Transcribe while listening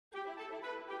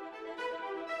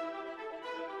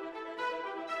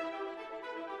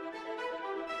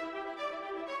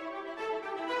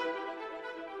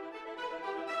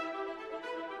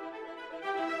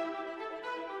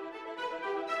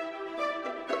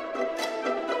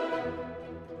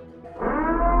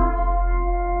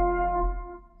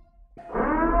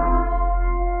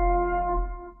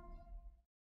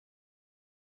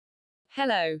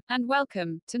Hello, and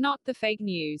welcome to Not the Fake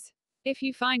News. If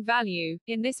you find value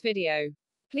in this video,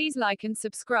 please like and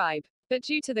subscribe. But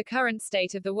due to the current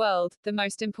state of the world, the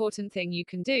most important thing you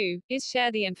can do is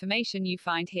share the information you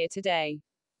find here today.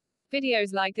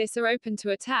 Videos like this are open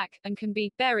to attack and can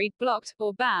be buried, blocked,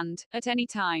 or banned at any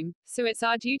time, so it's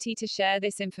our duty to share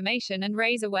this information and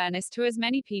raise awareness to as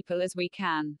many people as we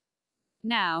can.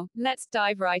 Now, let's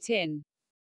dive right in.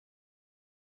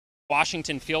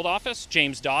 Washington Field Office,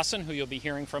 James Dawson, who you'll be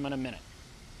hearing from in a minute.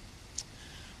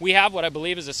 We have what I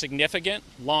believe is a significant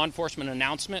law enforcement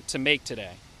announcement to make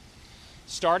today.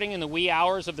 Starting in the wee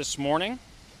hours of this morning,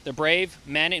 the brave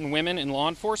men and women in law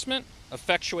enforcement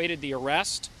effectuated the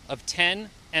arrest of 10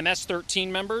 MS-13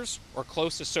 members or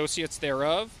close associates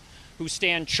thereof who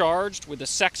stand charged with the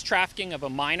sex trafficking of a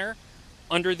minor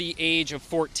under the age of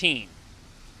 14.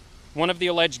 One of the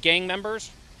alleged gang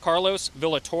members, Carlos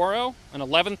Villatoro, an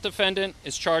 11th defendant,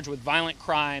 is charged with violent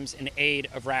crimes in aid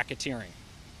of racketeering.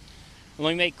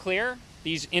 Let me make clear,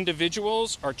 these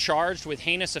individuals are charged with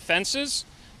heinous offenses,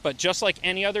 but just like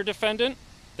any other defendant,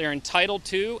 they're entitled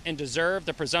to and deserve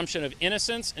the presumption of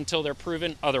innocence until they're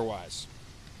proven otherwise.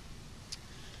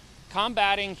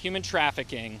 Combating human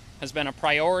trafficking has been a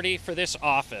priority for this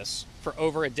office for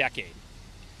over a decade.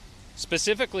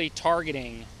 Specifically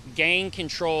targeting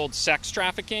gang-controlled sex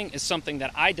trafficking is something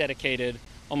that I dedicated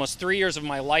almost 3 years of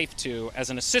my life to as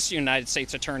an assistant United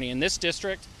States attorney in this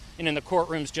district and in the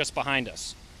courtrooms just behind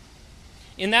us.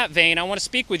 In that vein, I want to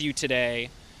speak with you today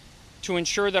to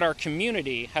ensure that our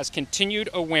community has continued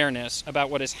awareness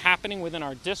about what is happening within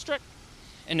our district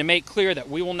and to make clear that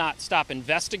we will not stop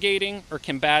investigating or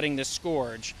combating this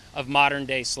scourge of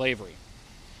modern-day slavery.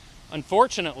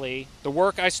 Unfortunately, the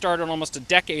work I started almost a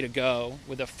decade ago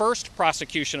with the first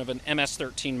prosecution of an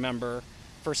MS-13 member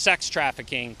for sex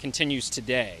trafficking continues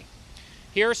today.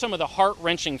 Here are some of the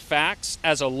heart-wrenching facts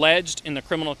as alleged in the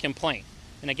criminal complaint.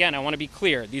 And again, I want to be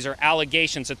clear, these are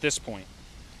allegations at this point.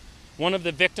 One of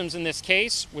the victims in this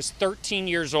case was 13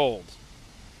 years old.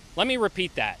 Let me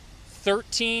repeat that,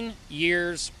 13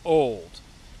 years old,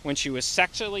 when she was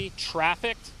sexually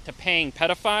trafficked to paying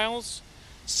pedophiles,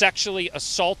 sexually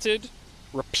assaulted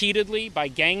repeatedly by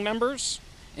gang members,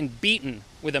 and beaten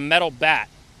with a metal bat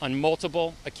on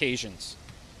multiple occasions.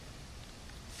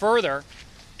 Further,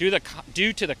 due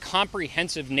to the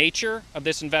comprehensive nature of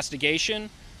this investigation,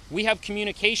 we have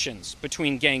communications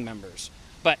between gang members,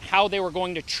 but how they were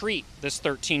going to treat this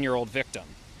 13-year-old victim.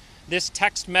 This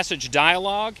text message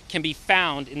dialogue can be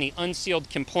found in the unsealed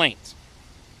complaint.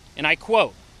 And I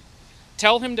quote,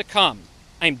 "Tell him to come.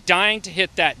 I'm dying to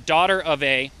hit that daughter of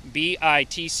a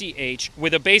bitch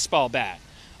with a baseball bat.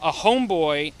 A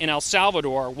homeboy in El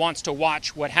Salvador wants to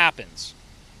watch what happens."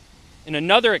 In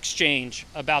another exchange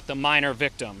about the minor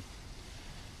victim,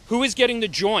 "Who is getting the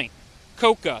joint?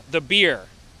 Coca, the beer.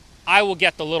 I will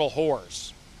get the little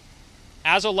whores."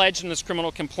 As alleged in this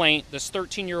criminal complaint, this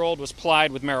 13-year-old was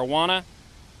plied with marijuana,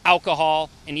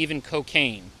 alcohol, and even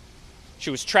cocaine.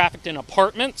 She was trafficked in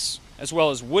apartments, as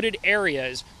well as wooded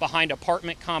areas behind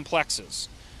apartment complexes.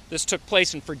 This took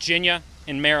place in Virginia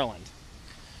and Maryland.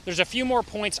 There's a few more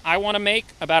points I want to make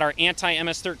about our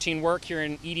anti-MS-13 work here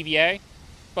in EDVA,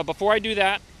 but before I do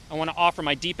that, I want to offer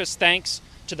my deepest thanks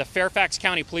to the Fairfax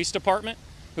County Police Department,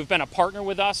 who've been a partner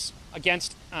with us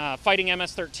against fighting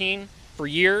MS-13 for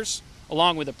years,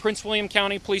 along with the Prince William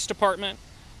County Police Department,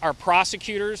 our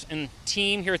prosecutors and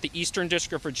team here at the Eastern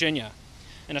District of Virginia.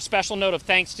 And a special note of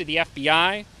thanks to the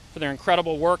FBI for their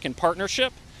incredible work and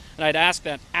partnership. And I'd ask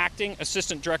that Acting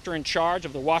Assistant Director in charge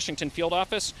of the Washington Field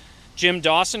Office, Jim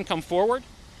Dawson, come forward.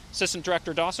 Assistant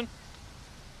Director Dawson.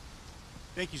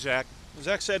 Thank you, Zach. As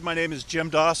Zach said, my name is Jim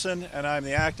Dawson, and I'm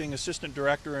the Acting Assistant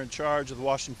Director in charge of the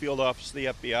Washington Field Office of the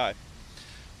FBI.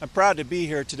 I'm proud to be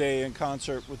here today in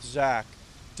concert with Zach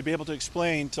to be able to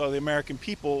explain to the American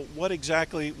people what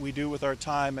exactly we do with our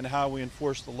time and how we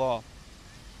enforce the law.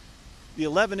 The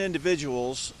 11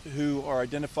 individuals who are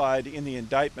identified in the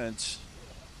indictments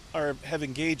have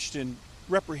engaged in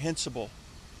reprehensible,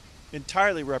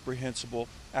 entirely reprehensible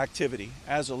activity,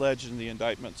 as alleged in the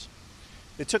indictments.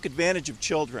 They took advantage of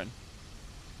children.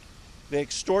 They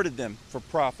extorted them for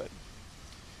profit.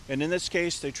 And in this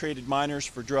case, they traded minors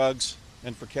for drugs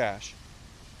and for cash.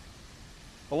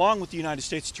 Along with the United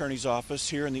States Attorney's Office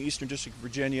here in the Eastern District of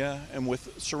Virginia and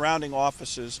with surrounding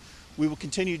offices, we will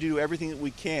continue to do everything that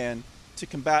we can to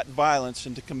combat violence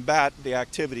and to combat the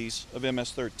activities of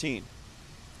MS-13.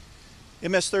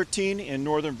 MS-13 in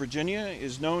Northern Virginia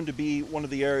is known to be one of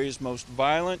the area's most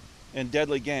violent and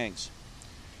deadly gangs.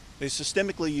 They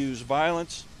systemically use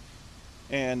violence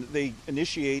and they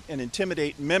initiate and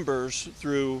intimidate members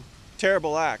through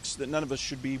terrible acts that none of us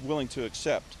should be willing to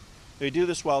accept. They do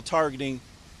this while targeting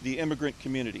the immigrant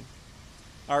community.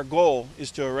 Our goal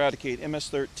is to eradicate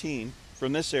MS-13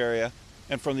 from this area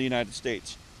and from the United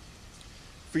States.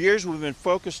 For years, we've been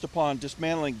focused upon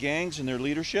dismantling gangs and their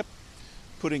leadership,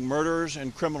 putting murderers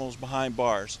and criminals behind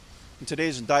bars. And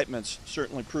today's indictments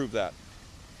certainly prove that.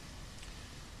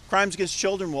 Crimes against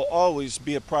children will always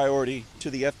be a priority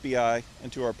to the FBI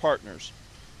and to our partners,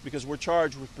 because we're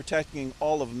charged with protecting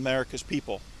all of America's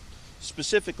people,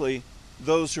 specifically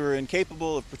those who are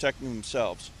incapable of protecting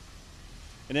themselves.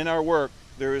 And in our work,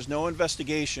 there is no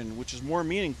investigation which is more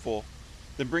meaningful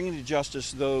than bringing to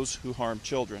justice those who harm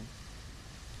children.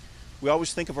 We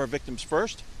always think of our victims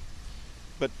first,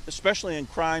 but especially in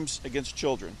crimes against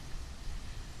children.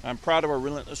 I'm proud of our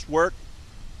relentless work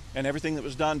and everything that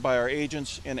was done by our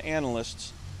agents and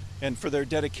analysts, and for their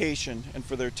dedication and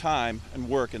for their time and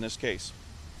work in this case.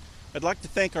 I'd like to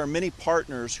thank our many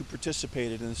partners who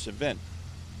participated in this event,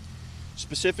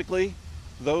 specifically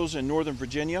those in Northern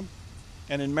Virginia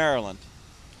and in Maryland.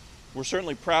 We're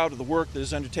certainly proud of the work that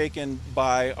is undertaken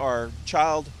by our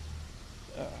Child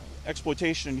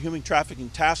Exploitation and Human Trafficking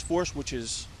Task Force, which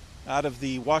is out of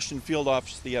the Washington Field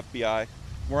Office of the FBI.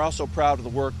 We're also proud of the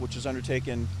work which is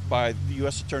undertaken by the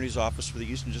U.S. Attorney's Office for the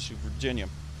Eastern District of Virginia.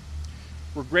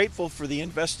 We're grateful for the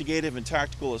investigative and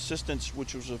tactical assistance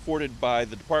which was afforded by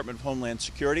the Department of Homeland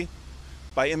Security,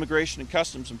 by Immigration and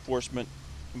Customs Enforcement,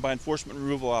 and by enforcement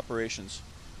removal operations.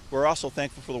 We're also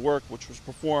thankful for the work which was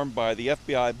performed by the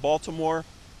FBI Baltimore,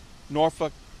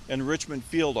 Norfolk, and Richmond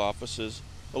field offices,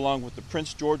 along with the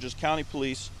Prince George's County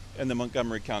Police and the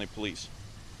Montgomery County Police.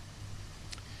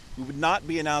 We would not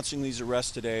be announcing these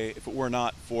arrests today if it were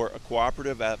not for a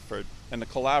cooperative effort and a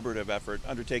collaborative effort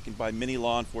undertaken by many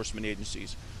law enforcement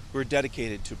agencies who are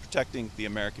dedicated to protecting the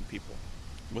American people.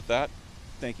 With that,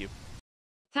 thank you.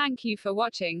 Thank you for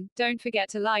watching. Don't forget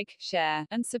to like, share,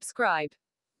 and subscribe.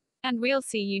 And we'll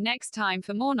see you next time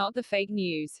for more Not the Fake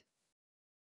News.